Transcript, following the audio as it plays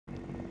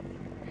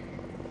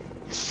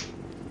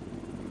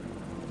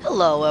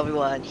Hello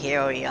everyone,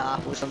 here we are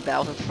with some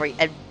Battlefield 3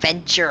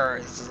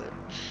 adventures.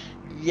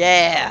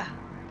 Yeah,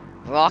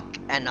 rock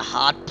and a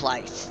hard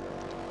place.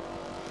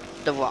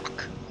 The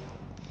rock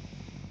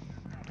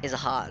is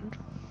hard.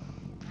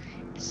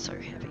 It's so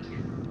heavy.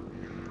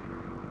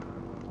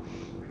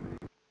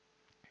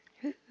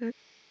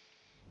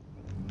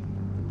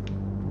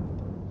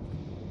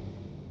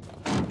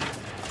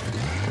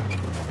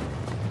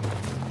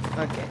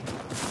 Okay,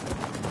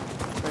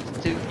 let's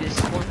do this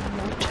one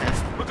more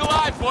time. Look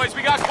alive, boys.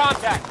 We got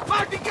contact.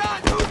 Mark the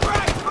gun. Move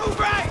right. Move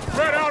right.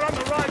 Spread out on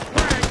the right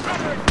flank.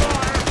 Cover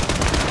fire.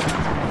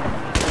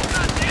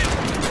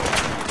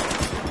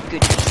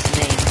 Goodness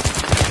name.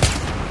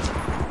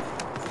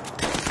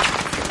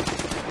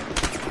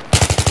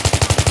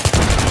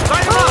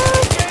 Light him up.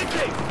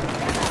 Engaging.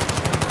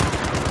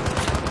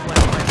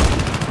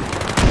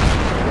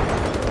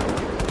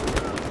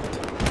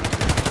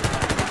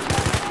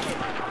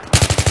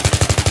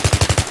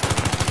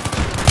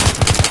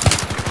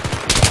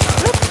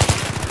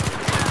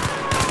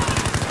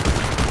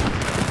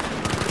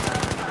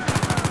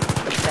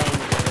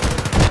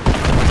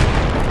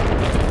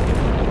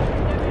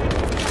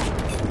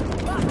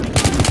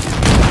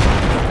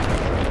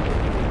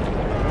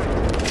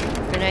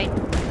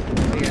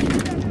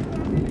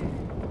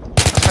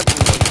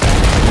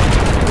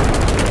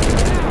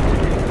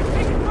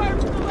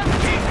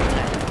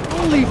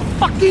 Holy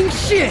fucking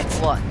shit!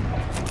 What?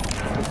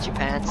 Put your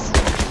pants.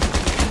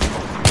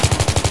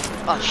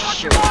 Oh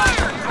shoot. Oh my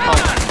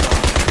god.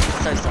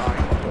 So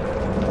sorry.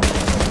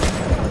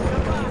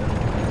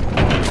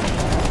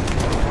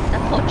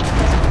 That poor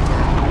child.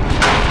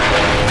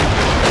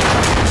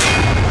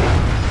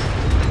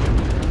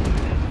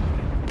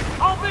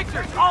 All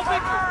victors,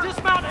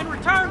 dismount and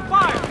return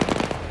fire.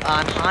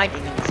 I'm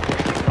hiding in this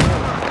building.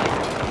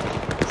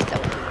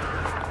 Stealthy.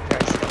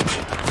 Very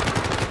stealthy.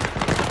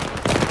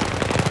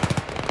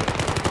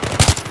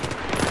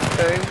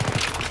 Boom.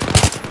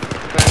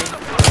 Boom.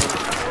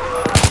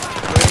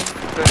 Boom.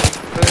 Boom.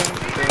 Boom.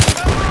 Boom.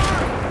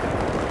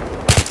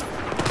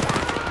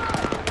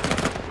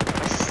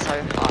 I'm so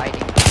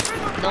hiding.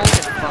 No one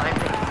can find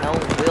me. No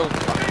one will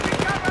find me.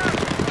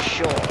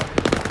 Sure.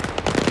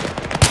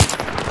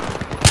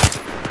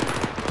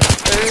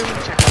 Boom.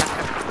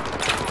 Chakalaka.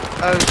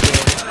 Oh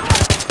dear.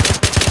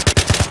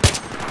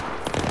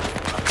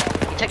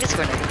 You take this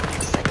grenade.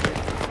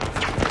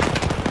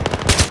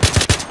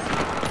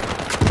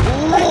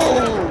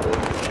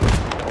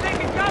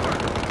 Taking cover.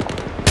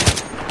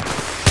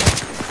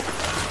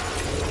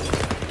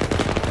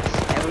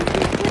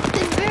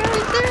 Everything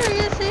very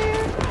serious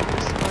here.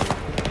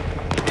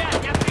 Yeah,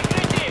 get me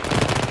engaged.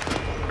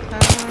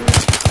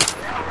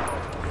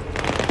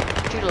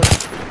 Doodle.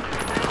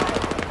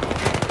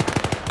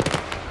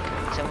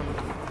 Someone.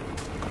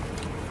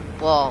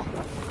 Whoa.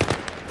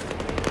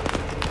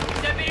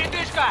 Get me in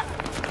this guy.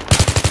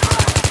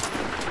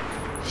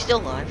 She's still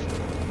alive.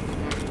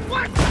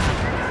 What?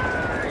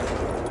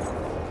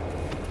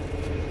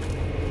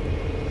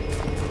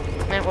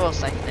 Man, we're all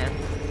safe now.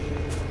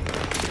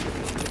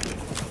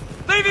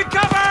 Leaving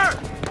cover.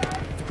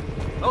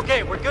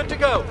 Okay, we're good to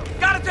go.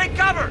 Gotta take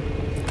cover.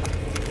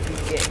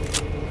 Okay.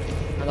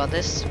 I got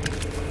this.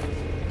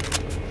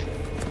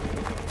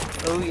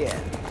 Oh yeah.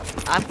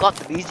 I've got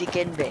the music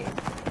in bed.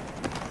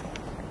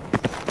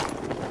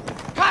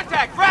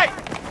 Contact, right.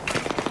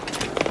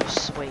 Oh,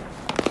 sweet.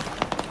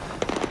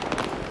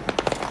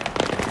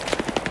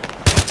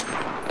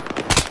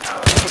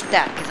 Hit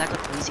that, because I got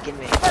the music in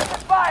bed.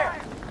 Fire.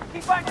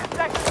 Keep on your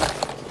section.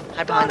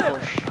 Hide behind the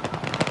bush.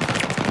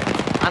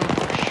 I'm a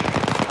bush.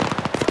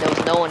 There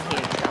was no one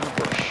here because I'm a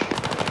bush.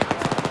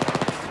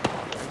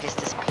 I'm just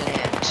this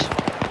plant.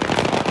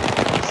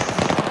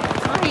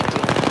 Hiding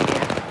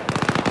here.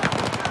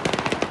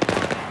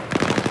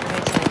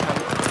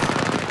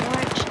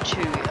 Right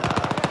to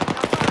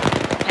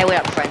hey, wait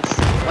up, friends.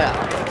 Wait up.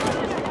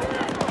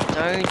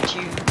 Don't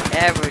you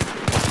ever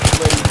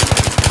leave.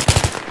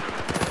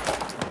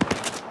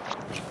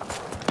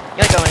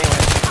 You're not going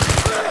anywhere.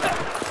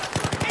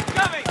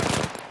 Incoming.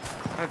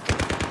 Okay.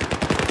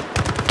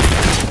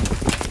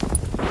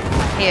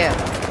 Here,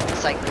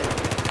 it's like this.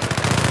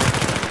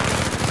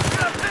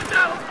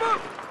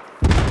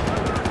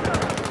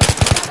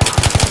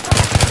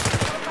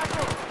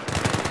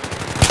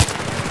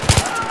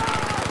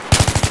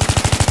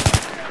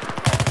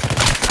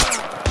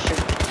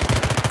 Shoot.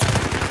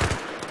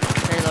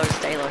 Stay low,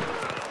 stay low.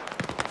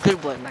 Good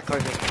work,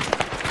 Macrovic.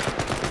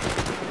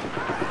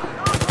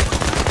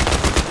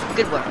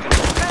 Good work.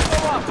 Tango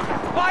up.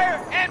 Fire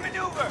and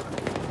maneuver.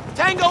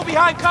 Tango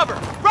behind cover.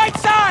 Right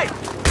side.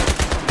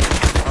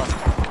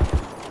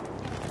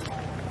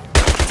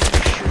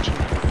 Shooting.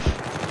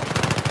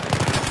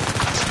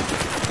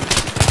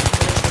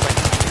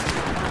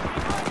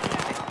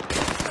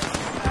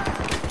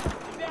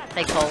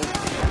 Hey, Cole.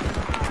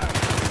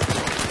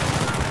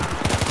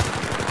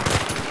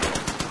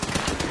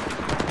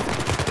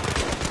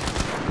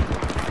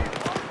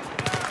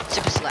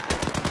 Super slap.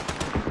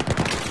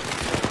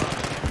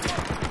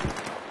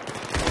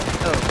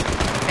 Oh,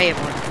 hey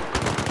everyone.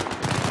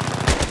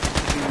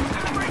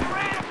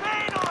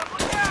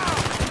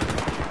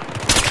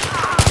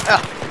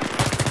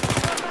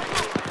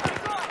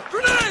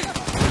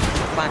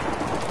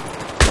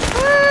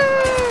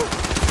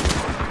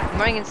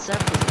 running in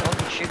circles and no one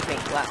can shoot me.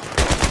 Wow.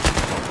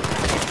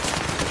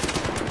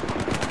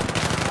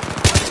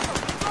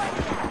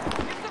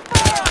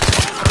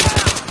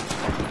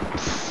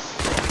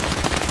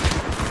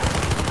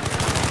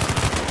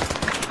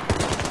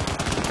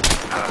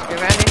 Get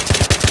around here.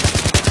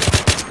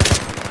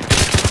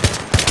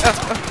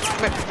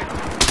 Wait.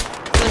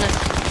 Goodness.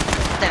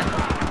 Damn.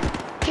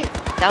 Phew,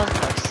 that was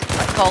close.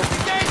 Right, cold.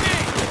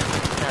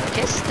 Now,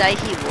 just stay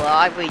here while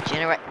I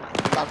regenerate my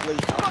lovely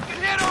health.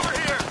 Fucking head over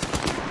here!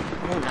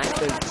 Oh, nice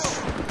boots.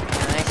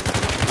 Nice.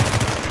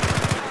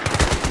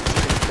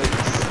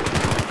 Boots.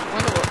 I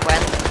wonder what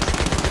brand that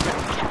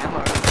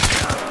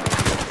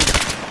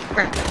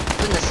is.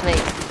 Goodness me.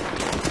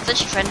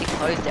 Such trendy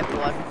clothes,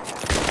 everyone.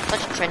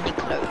 Such trendy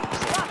clothes.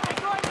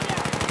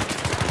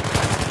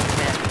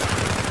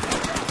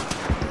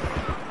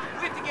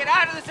 We have to get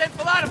out of this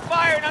enfilada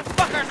fire and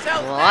unfuck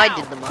ourselves Well, now. I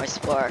did the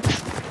most work.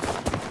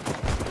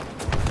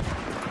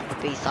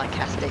 Be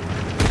sarcastic.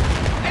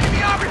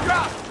 Enemy armor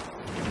drop!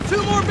 2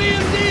 more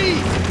BMD!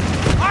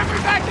 Armor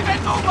back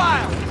event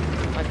mobile!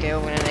 Okay,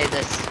 we're gonna need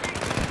this.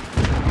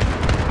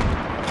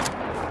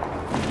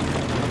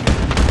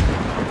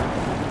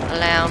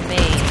 Allow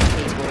me,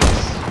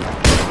 peoples.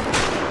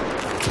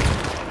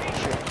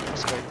 Sure,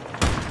 that's good.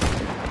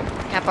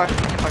 Camper.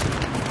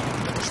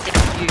 Stick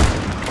with you.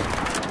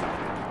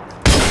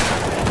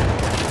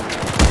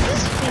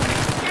 This thing.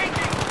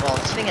 Well,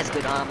 this thing has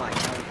good armor, I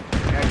tell you.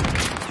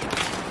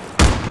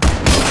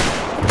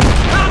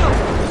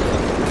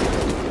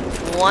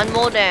 One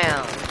more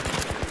down.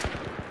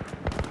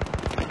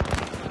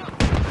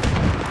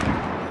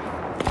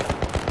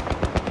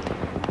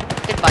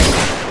 Goodbye.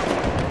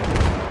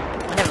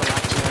 I never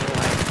liked you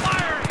anyway.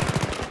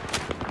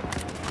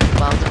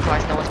 Well, I'm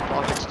surprised no one's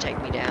bothered to take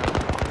me down.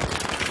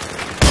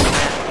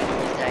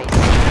 These days.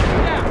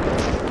 Yeah,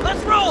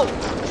 let's roll!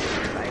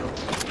 Fail.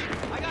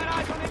 I got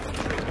eyes on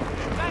infantry.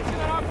 Back to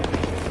that armor.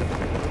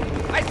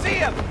 I see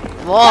him!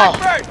 Whoa!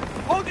 Blackbird,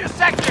 hold your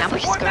sector! Can't we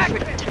just Report go back for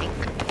to the me. tank?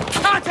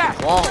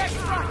 Contact! Whoa. Direct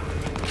front.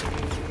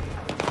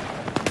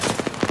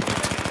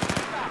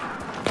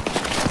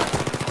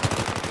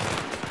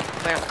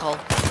 Where am I called?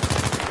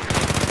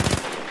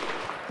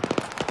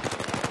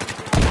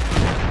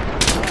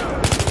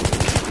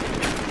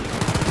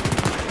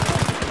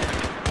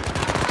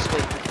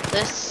 Sweet.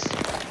 This.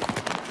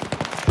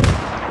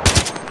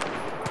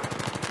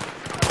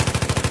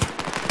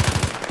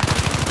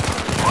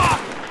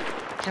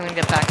 Can we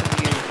get back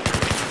with you?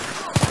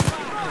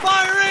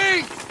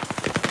 Firing!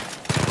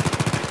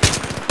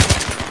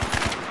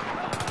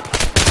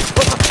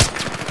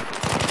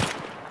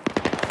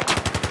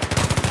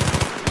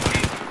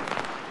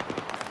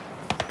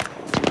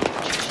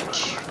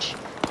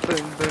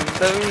 Boom, boom,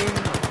 boom,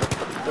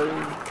 boom.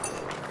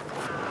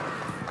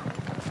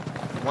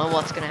 Well,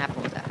 what's gonna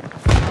happen with that?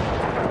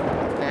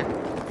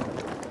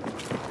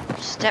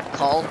 Step,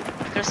 Cole.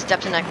 I could have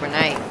stepped in that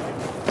grenade.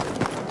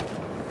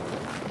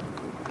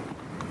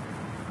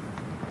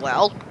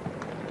 Well,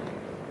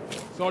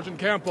 Sergeant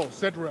Campo,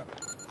 set rep.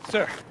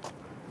 Sir,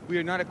 we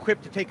are not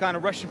equipped to take on a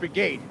Russian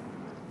brigade.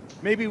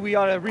 Maybe we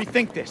ought to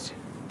rethink this.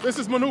 This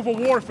is maneuver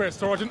warfare,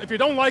 Sergeant. If you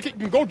don't like it,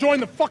 you can go join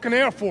the fucking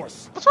Air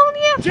Force. what's wrong with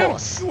the Air Jim,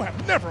 Force? you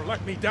have never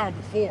let me down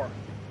before.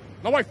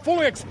 Now I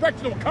fully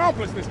expect you to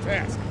accomplish this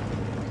task.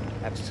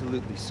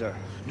 Absolutely, sir.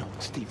 No,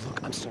 Steve,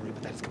 look, I'm sorry,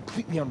 but that is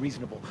completely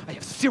unreasonable. I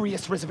have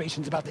serious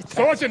reservations about this task.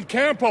 Sergeant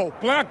Campo,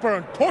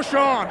 Blackburn, push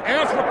on,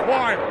 as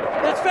required.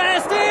 That's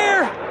fast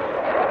air!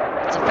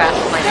 It's a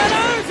fast plane. That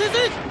ours, is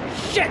it?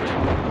 Shit!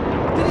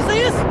 Did he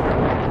see us?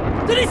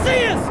 Did he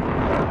see us?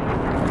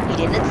 He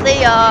didn't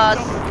see us.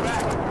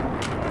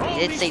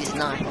 He did see us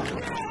not.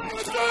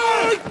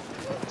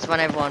 It's fine,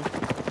 everyone.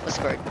 We're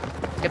screwed.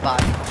 Goodbye.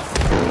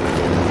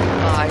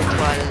 Bye,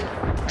 Twilight.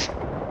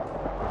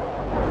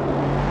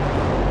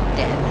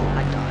 Damn it, I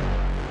died.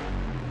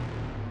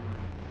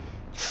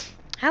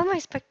 How am I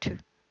supposed to?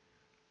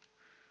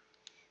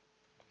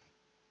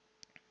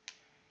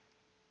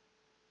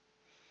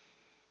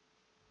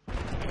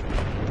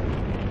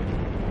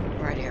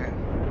 Right here.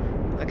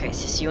 Okay,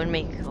 it's just you and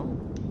me. Cool.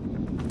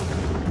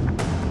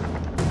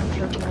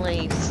 Floating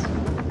leaves.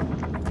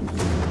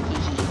 Hee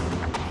hee.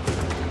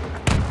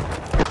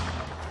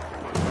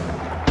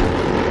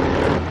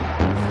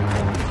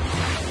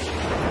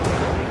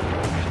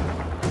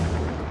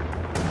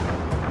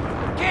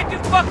 Can't do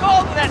fuck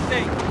all to that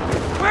thing.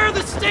 Where are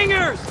the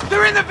stingers?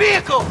 They're in the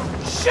vehicle.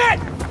 Shit!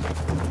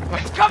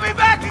 It's coming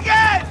back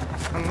again!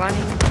 I'm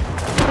running.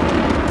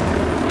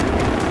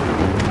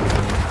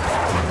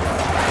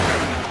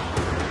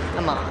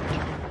 Come on.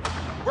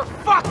 We're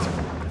fucked!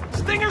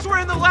 Stingers were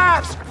in the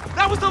labs!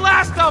 That was the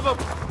last of them!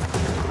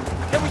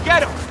 Can we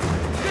get them?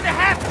 We're gonna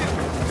have to!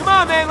 Come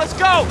on, man, let's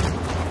go!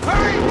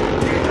 Hurry!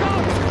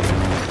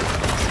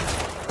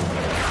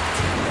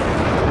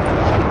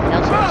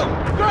 Go!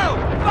 Go!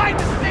 Find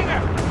the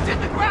stinger! It's in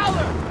the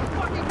growler!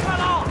 Fucking cut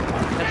off!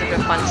 Got to go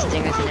find the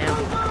stingers now.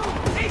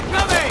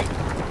 Incoming!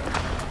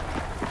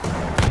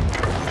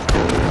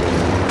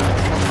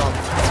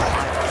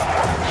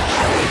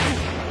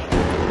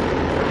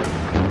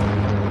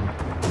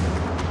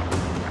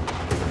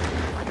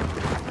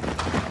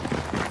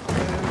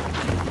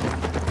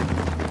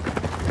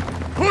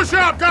 Push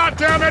out,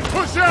 goddammit!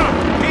 Push out!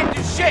 Can't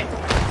do shit!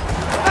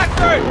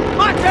 Blackbird!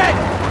 Monte!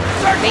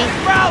 Search Me? the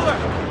Prowler!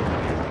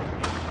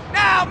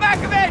 Now,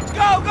 Makovich!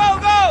 Go, go,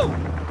 go!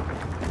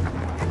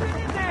 Get it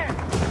in there!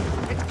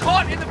 It's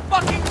caught in the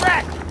fucking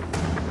wreck!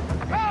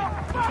 Oh,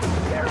 fuck!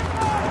 Here it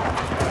goes!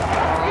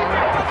 Keep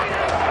your fucking...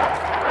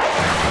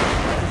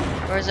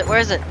 Where is it?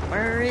 Where is it?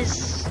 Where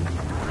is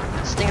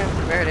Stinger?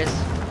 There it is.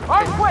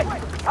 Alright, quick!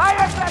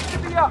 ISS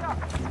should be up!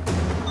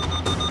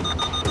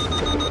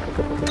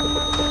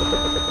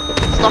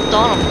 Stopped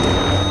on him.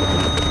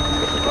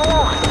 Go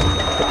on!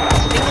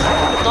 Stinger's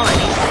locked on it.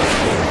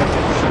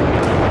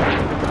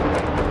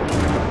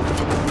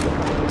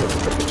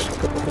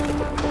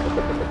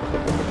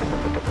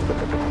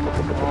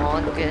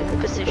 Oh, get in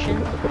position.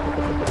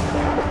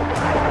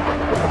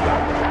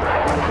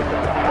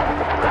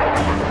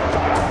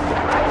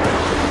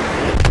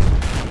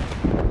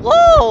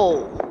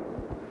 Whoa!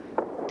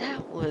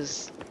 That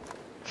was...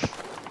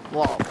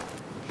 Whoa.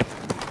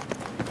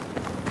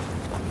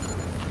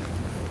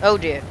 Oh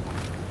dear.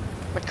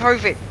 But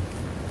COVID.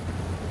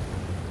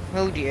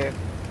 Oh dear.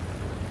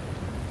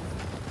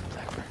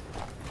 Blackbird.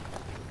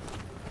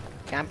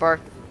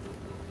 Camper.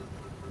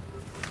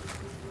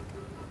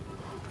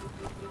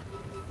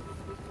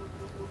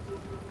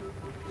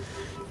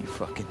 You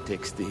fucking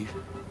dick, Steve.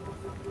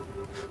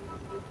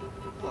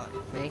 What?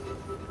 Me?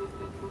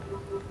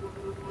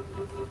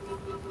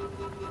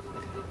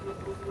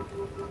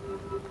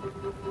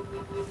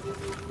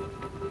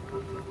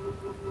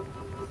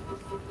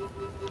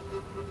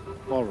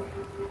 All right,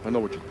 I know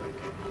what you think.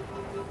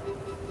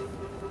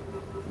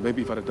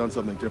 Maybe if I'd have done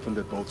something different,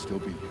 they'd both still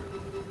be here.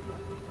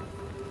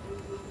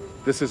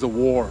 This is a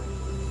war.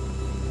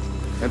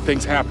 And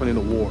things happen in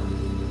a war.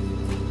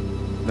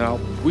 Now,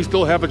 we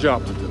still have a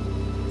job to do.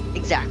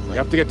 Exactly. We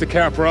have to get to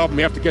Kaprov, and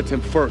we have to get to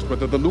him first,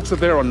 whether the nukes are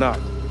there or not.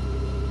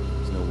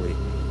 There's no way.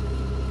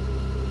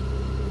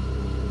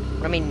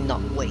 I mean,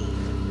 not we.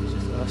 It's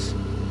just us.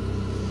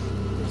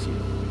 It's you.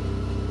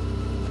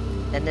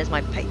 Then there's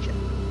my pager.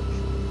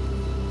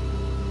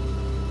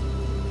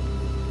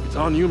 It's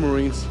on you,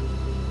 Marines.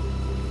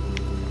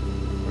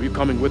 Are you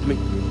coming with me?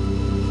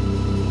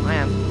 I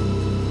am.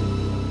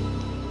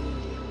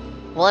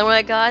 Well,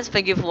 anyway, guys,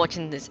 thank you for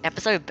watching this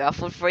episode of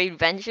Battlefield 3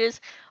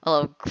 Adventures. A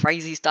lot of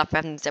crazy stuff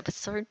happened in this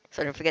episode,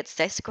 so don't forget to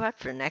stay subscribed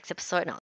for the next episode. And I'll